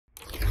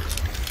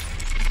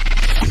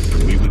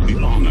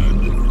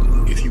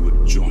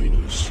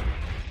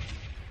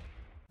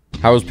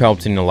How is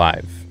Palpatine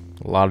alive?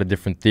 A lot of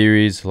different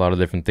theories, a lot of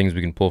different things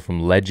we can pull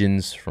from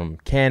legends, from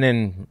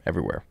canon,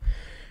 everywhere.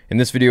 In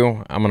this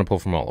video, I'm going to pull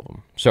from all of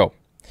them. So,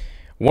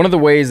 one of the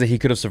ways that he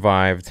could have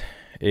survived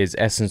is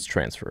essence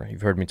transfer.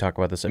 You've heard me talk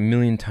about this a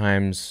million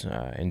times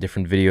in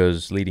different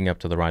videos leading up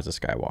to the Rise of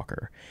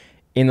Skywalker.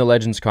 In the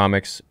Legends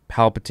comics,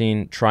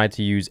 Palpatine tried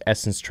to use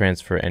essence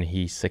transfer and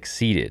he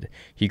succeeded.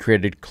 He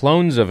created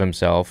clones of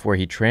himself where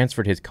he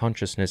transferred his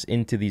consciousness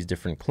into these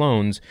different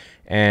clones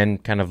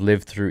and kind of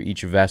lived through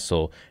each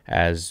vessel.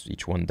 As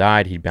each one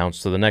died, he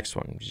bounced to the next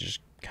one. He just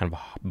kind of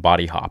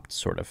body hopped,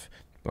 sort of,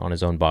 on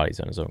his own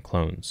bodies, on his own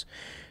clones.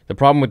 The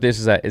problem with this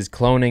is that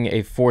cloning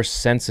a Force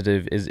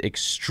sensitive is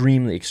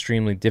extremely,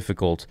 extremely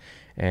difficult,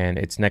 and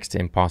it's next to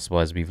impossible,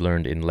 as we've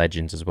learned in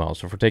Legends as well.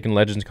 So if we're taking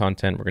Legends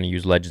content, we're going to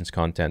use Legends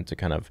content to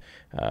kind of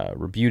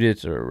refute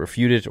it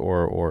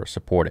or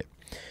support it.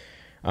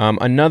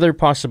 Another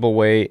possible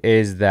way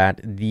is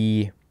that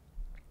the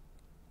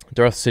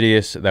Darth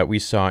Sidious that we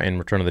saw in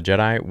Return of the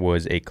Jedi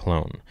was a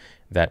clone.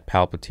 That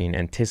Palpatine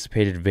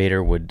anticipated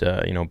Vader would,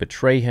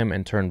 betray him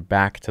and turn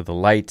back to the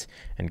light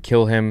and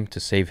kill him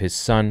to save his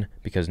son,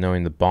 because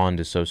knowing the bond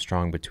is so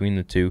strong between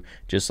the two,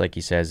 just like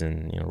he says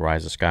in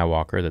Rise of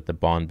Skywalker, that the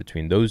bond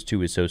between those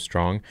two is so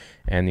strong,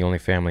 and the only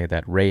family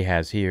that Rey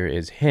has here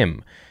is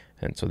him,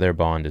 and so their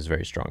bond is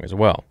very strong as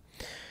well.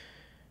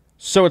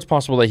 So it's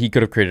possible that he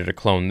could have created a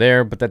clone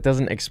there, but that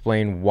doesn't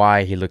explain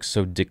why he looks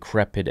so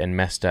decrepit and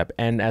messed up,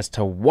 and as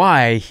to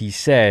why he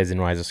says in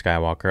Rise of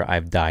Skywalker,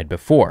 "I've died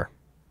before."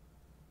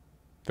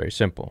 Very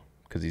simple,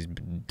 because he's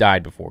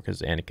died before,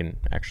 because Anakin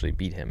actually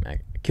beat him,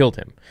 killed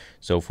him.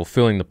 So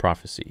fulfilling the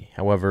prophecy.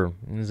 However,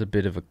 there's a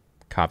bit of a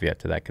caveat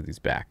to that because he's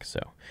back. So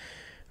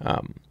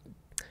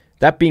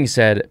that being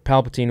said,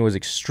 Palpatine was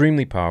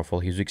extremely powerful.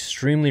 He was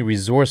extremely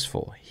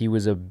resourceful. He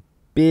was a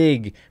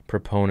big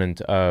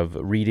proponent of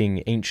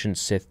reading ancient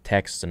Sith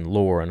texts and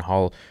lore and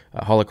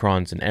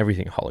holocrons and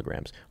everything,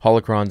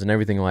 holocrons and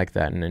everything like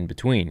that, and in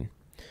between.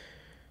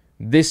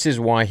 This is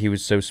why he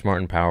was so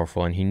smart and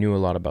powerful, and he knew a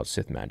lot about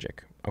Sith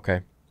magic.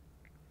 Okay.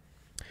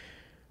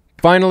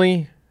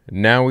 Finally,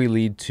 now we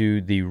lead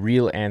to the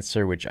real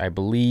answer, which I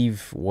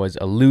believe was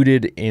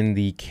alluded in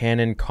the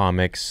canon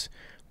comics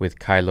with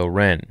Kylo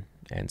Ren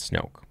and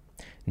Snoke.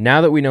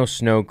 Now that we know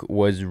Snoke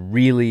was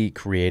really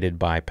created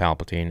by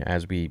Palpatine,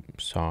 as we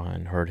saw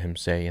and heard him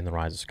say in the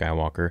Rise of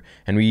Skywalker,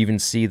 and we even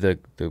see the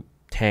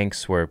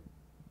tanks where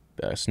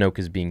Snoke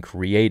is being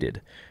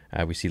created.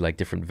 We see like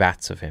different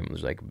vats of him.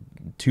 There's like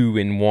 2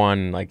 in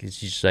 1, like it's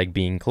just like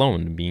being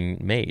cloned, being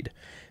made.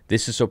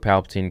 This is so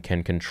Palpatine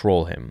can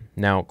control him.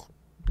 Now,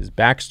 his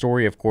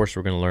backstory, of course,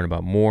 we're going to learn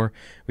about more.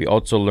 We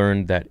also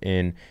learned that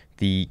in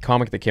the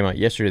comic that came out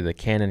yesterday, the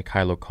canon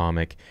Kylo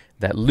comic,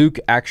 that Luke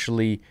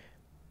actually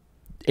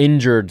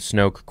injured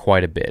Snoke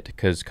quite a bit,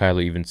 because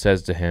Kylo even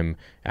says to him,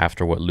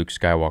 after what Luke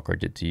Skywalker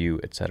did to you,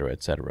 etc.,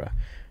 etc.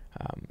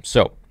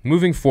 So,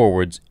 moving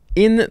forwards,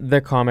 in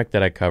the comic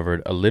that I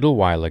covered a little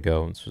while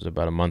ago, this was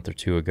about a month or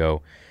 2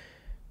 ago,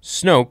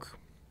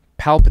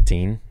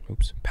 Palpatine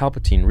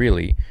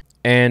really,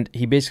 and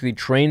he basically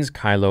trains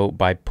Kylo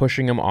by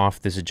pushing him off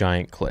this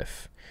giant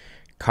cliff.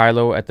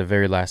 Kylo at the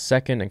very last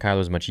second, and Kylo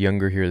is much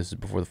younger here, this is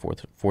before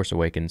the Force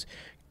Awakens,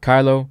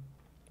 Kylo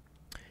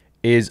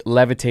is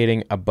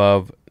levitating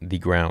above the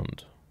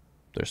ground.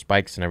 There's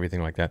spikes and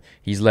everything like that.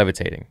 He's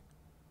levitating.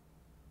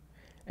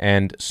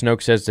 And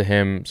Snoke says to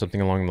him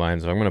something along the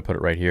lines of, I'm going to put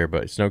it right here,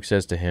 but Snoke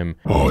says to him,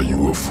 "Are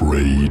you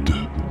afraid?"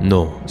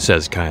 "No,"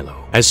 says Kylo,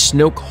 as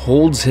Snoke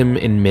holds him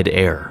in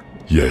midair.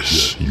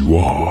 "Yes, you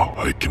are.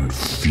 I can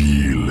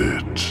feel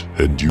it.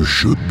 And you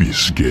should be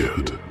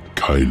scared,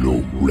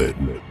 Kylo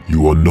Ren.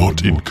 You are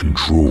not in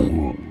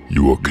control.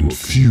 You are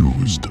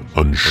confused,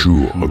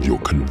 unsure of your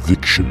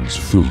convictions,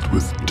 filled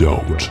with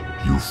doubt.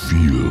 You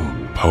feel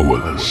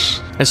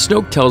powerless." As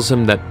Snoke tells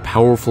him that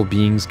powerful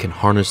beings can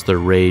harness their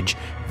rage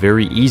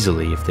very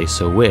easily if they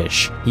so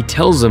wish, he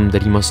tells him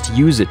that he must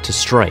use it to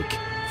strike,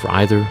 for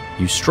either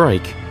you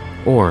strike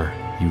or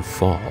you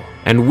fall.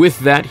 And with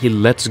that, he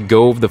lets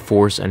go of the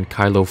Force and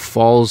Kylo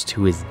falls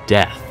to his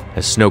death,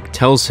 as Snoke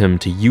tells him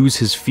to use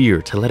his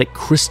fear to let it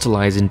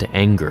crystallize into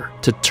anger,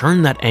 to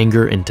turn that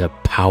anger into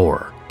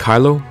power.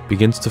 Kylo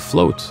begins to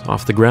float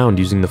off the ground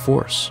using the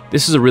Force.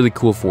 This is a really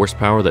cool Force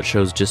power that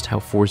shows just how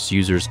Force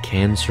users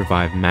can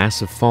survive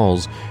massive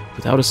falls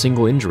without a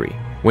single injury.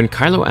 When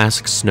Kylo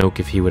asks Snoke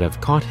if he would have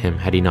caught him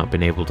had he not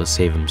been able to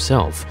save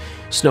himself,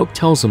 Snoke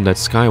tells him that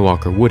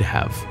Skywalker would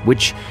have,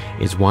 which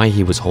is why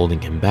he was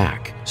holding him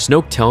back.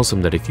 Snoke tells him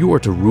that if you are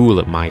to rule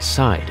at my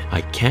side,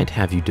 I can't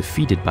have you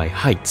defeated by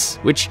heights,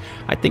 which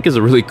I think is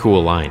a really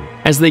cool line.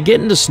 As they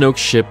get into Snoke's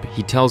ship,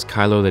 he tells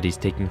Kylo that he's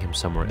taking him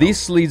somewhere else.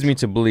 This leads me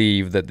to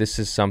believe that this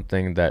is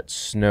something that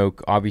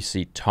Snoke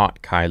obviously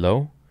taught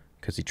Kylo,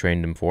 because he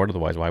trained him for it,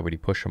 otherwise why would he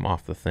push him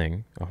off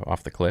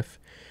the cliff?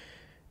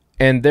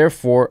 And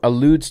therefore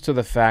alludes to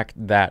the fact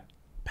that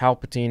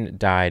Palpatine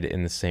died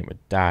in the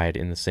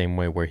same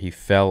way, where he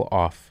fell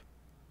off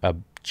a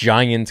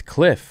giant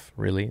cliff,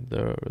 really,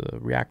 the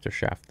reactor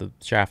shaft, the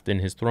shaft in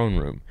his throne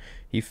room.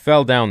 He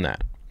fell down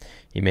that.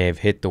 He may have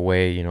hit the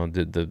way, you know,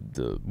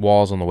 the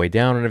walls on the way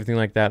down and everything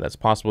like that. That's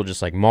possible,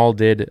 just like Maul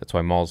did. That's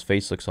why Maul's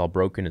face looks all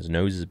broken. His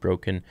nose is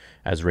broken,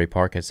 as Ray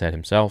Park has said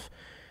himself.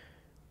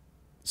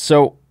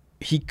 So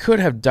he could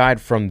have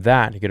died from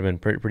that. He could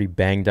have been pretty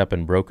banged up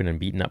and broken and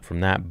beaten up from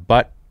that.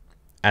 But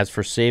as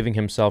for saving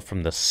himself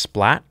from the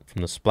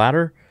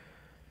splatter,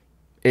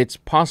 it's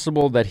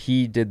possible that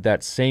he did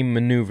that same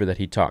maneuver that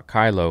he taught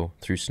Kylo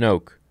through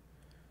Snoke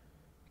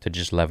to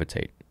just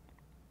levitate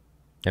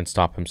and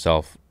stop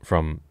himself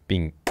from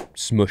being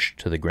smushed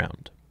to the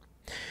ground.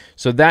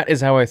 So that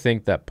is how I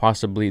think that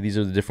possibly these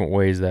are the different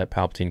ways that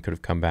Palpatine could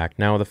have come back.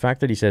 Now, the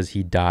fact that he says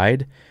he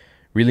died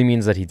really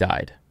means that he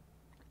died.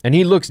 And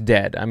he looks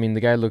dead. I mean, the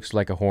guy looks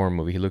like a horror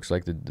movie. He looks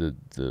like the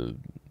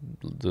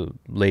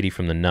lady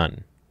from The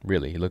Nun.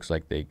 Really, he looks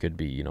like they could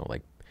be, you know,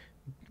 like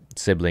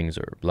siblings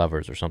or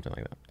lovers or something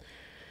like that.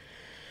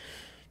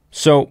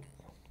 So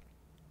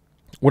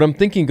what I'm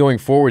thinking going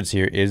forwards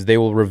here is they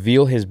will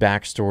reveal his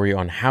backstory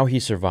on how he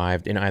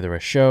survived in either a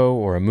show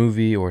or a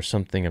movie or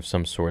something of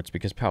some sorts,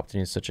 because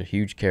Palpatine is such a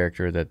huge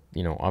character that,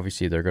 you know,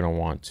 obviously they're going to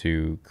want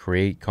to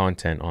create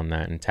content on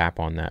that and tap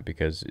on that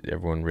because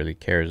everyone really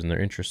cares and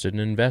they're interested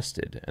and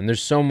invested. And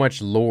there's so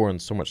much lore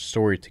and so much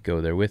story to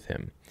go there with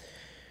him.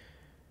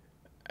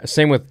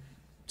 Same with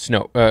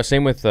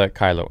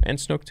Kylo and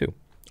Snoke too.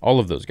 All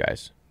of those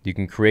guys. You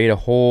can create a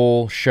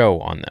whole show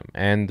on them.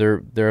 And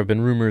there have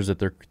been rumors that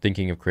they're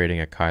thinking of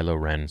creating a Kylo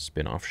Ren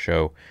spin-off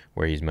show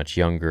where he's much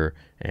younger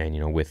and,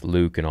 you know, with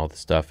Luke and all the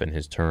stuff and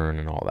his turn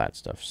and all that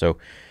stuff. So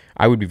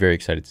I would be very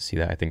excited to see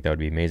that. I think that would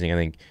be amazing.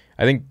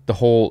 I think the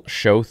whole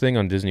show thing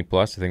on Disney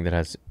Plus, I think that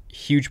has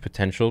huge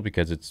potential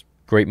because it's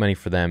great money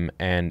for them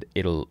and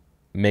it'll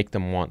make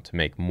them want to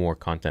make more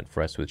content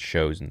for us with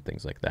shows and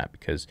things like that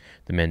because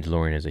The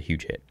Mandalorian is a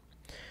huge hit.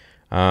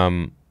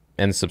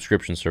 And the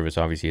subscription service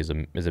obviously is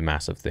a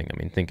massive thing. I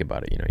mean, think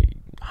about it. You know,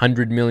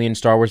 100 million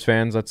Star Wars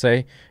fans, let's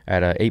say,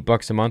 at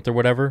 $8 a month or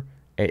whatever,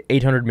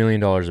 $800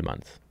 million a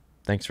month.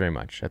 Thanks very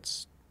much.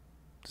 That's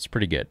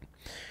pretty good,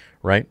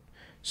 right?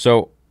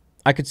 So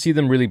I could see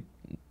them really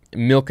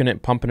milking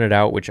it, pumping it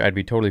out, which I'd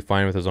be totally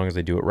fine with as long as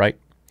they do it right.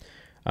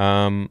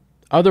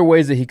 Other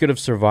ways that he could have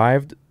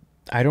survived,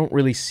 I don't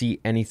really see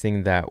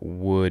anything that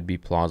would be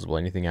plausible.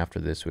 Anything after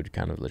this would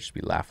kind of just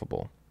be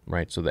laughable.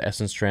 Right, so the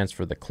essence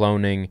transfer, the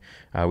cloning,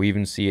 we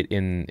even see it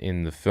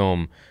in the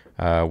film.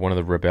 One of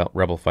the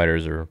rebel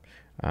fighters or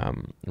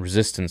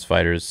resistance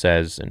fighters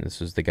says, and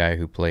this is the guy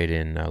who played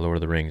in Lord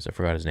of the Rings, I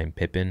forgot his name,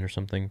 Pippin or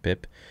something,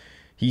 Pip.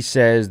 He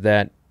says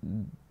that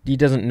he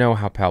doesn't know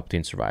how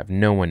Palpatine survived.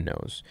 No one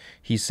knows.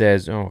 He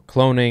says, oh,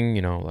 cloning,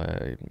 you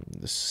know,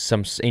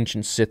 some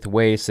ancient Sith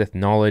way, Sith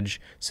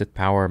knowledge, Sith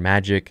power,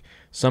 magic,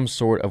 some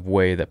sort of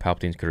way that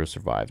Palpatine could have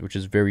survived, which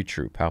is very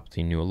true.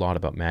 Palpatine knew a lot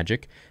about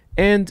magic.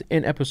 And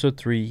in episode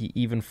 3, he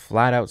even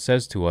flat out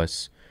says to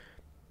us,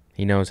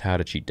 he knows how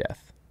to cheat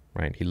death,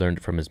 right? He learned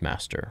it from his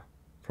master,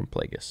 from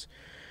Plagueis.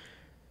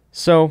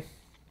 So,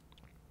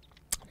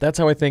 that's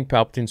how I think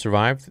Palpatine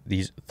survived.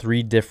 These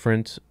 3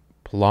 different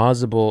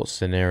plausible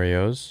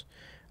scenarios.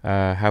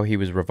 How he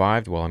was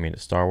revived, well, I mean, at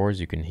Star Wars,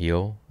 you can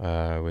heal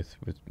with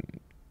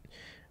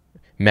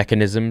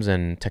mechanisms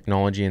and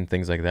technology and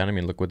things like that. I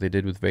mean, look what they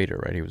did with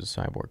Vader, right? He was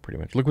a cyborg, pretty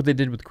much. Look what they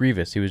did with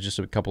Grievous. He was just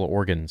a couple of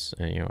organs,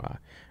 you know,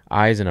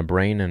 eyes and a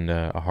brain and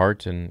a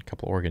heart and a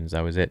couple of organs.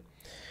 That was it.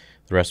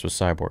 The rest was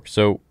cyborg.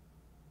 So,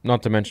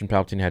 not to mention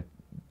Palpatine had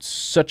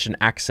such an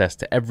access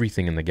to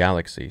everything in the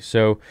galaxy.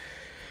 So,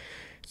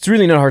 it's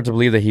really not hard to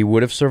believe that he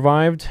would have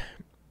survived.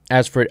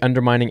 As for it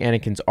undermining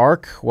Anakin's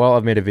arc, well,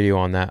 I've made a video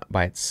on that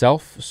by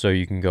itself, so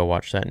you can go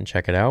watch that and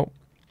check it out.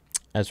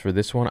 As for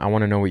this one, I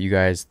want to know what you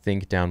guys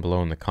think down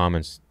below in the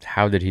comments.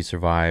 How did he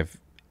survive?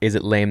 Is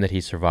it lame that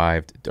he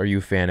survived? Are you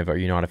a fan of it? Are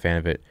you not a fan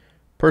of it?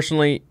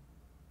 Personally,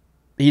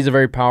 he's a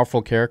very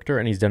powerful character,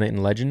 and he's done it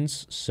in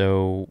Legends,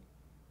 so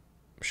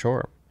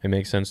sure, it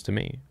makes sense to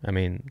me. I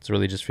mean, it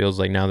really just feels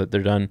like now that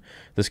they're done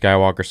the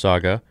Skywalker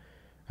saga,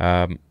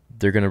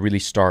 they're going to really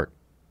start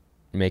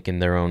making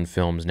their own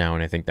films now,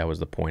 and I think that was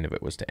the point of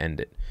it, was to end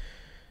it.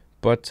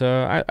 But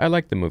I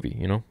like the movie,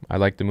 you know. I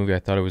liked the movie. I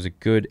thought it was a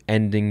good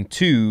ending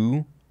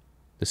to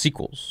the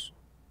sequels.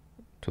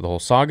 To the whole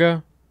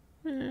saga.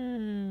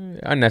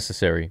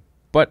 Unnecessary.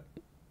 But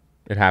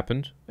it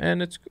happened,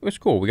 and it's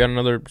cool. We got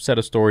another set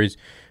of stories.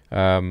 You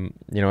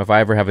know, if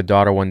I ever have a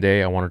daughter one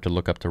day, I want her to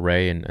look up to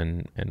Rey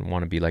and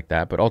want to be like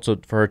that. But also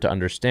for her to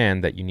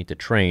understand that you need to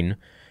train,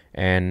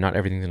 and not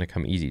everything's going to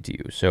come easy to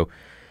you. So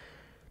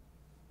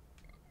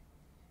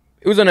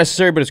it was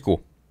unnecessary, but it's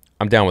cool.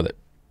 I'm down with it.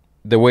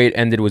 The way it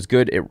ended was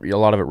good. A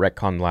lot of it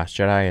retconned The Last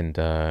Jedi, and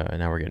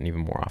now we're getting even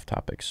more off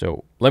topic.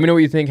 So let me know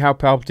what you think, how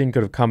Palpatine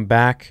could have come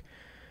back,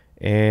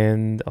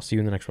 and I'll see you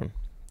in the next one.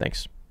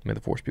 Thanks. May the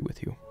Force be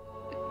with you.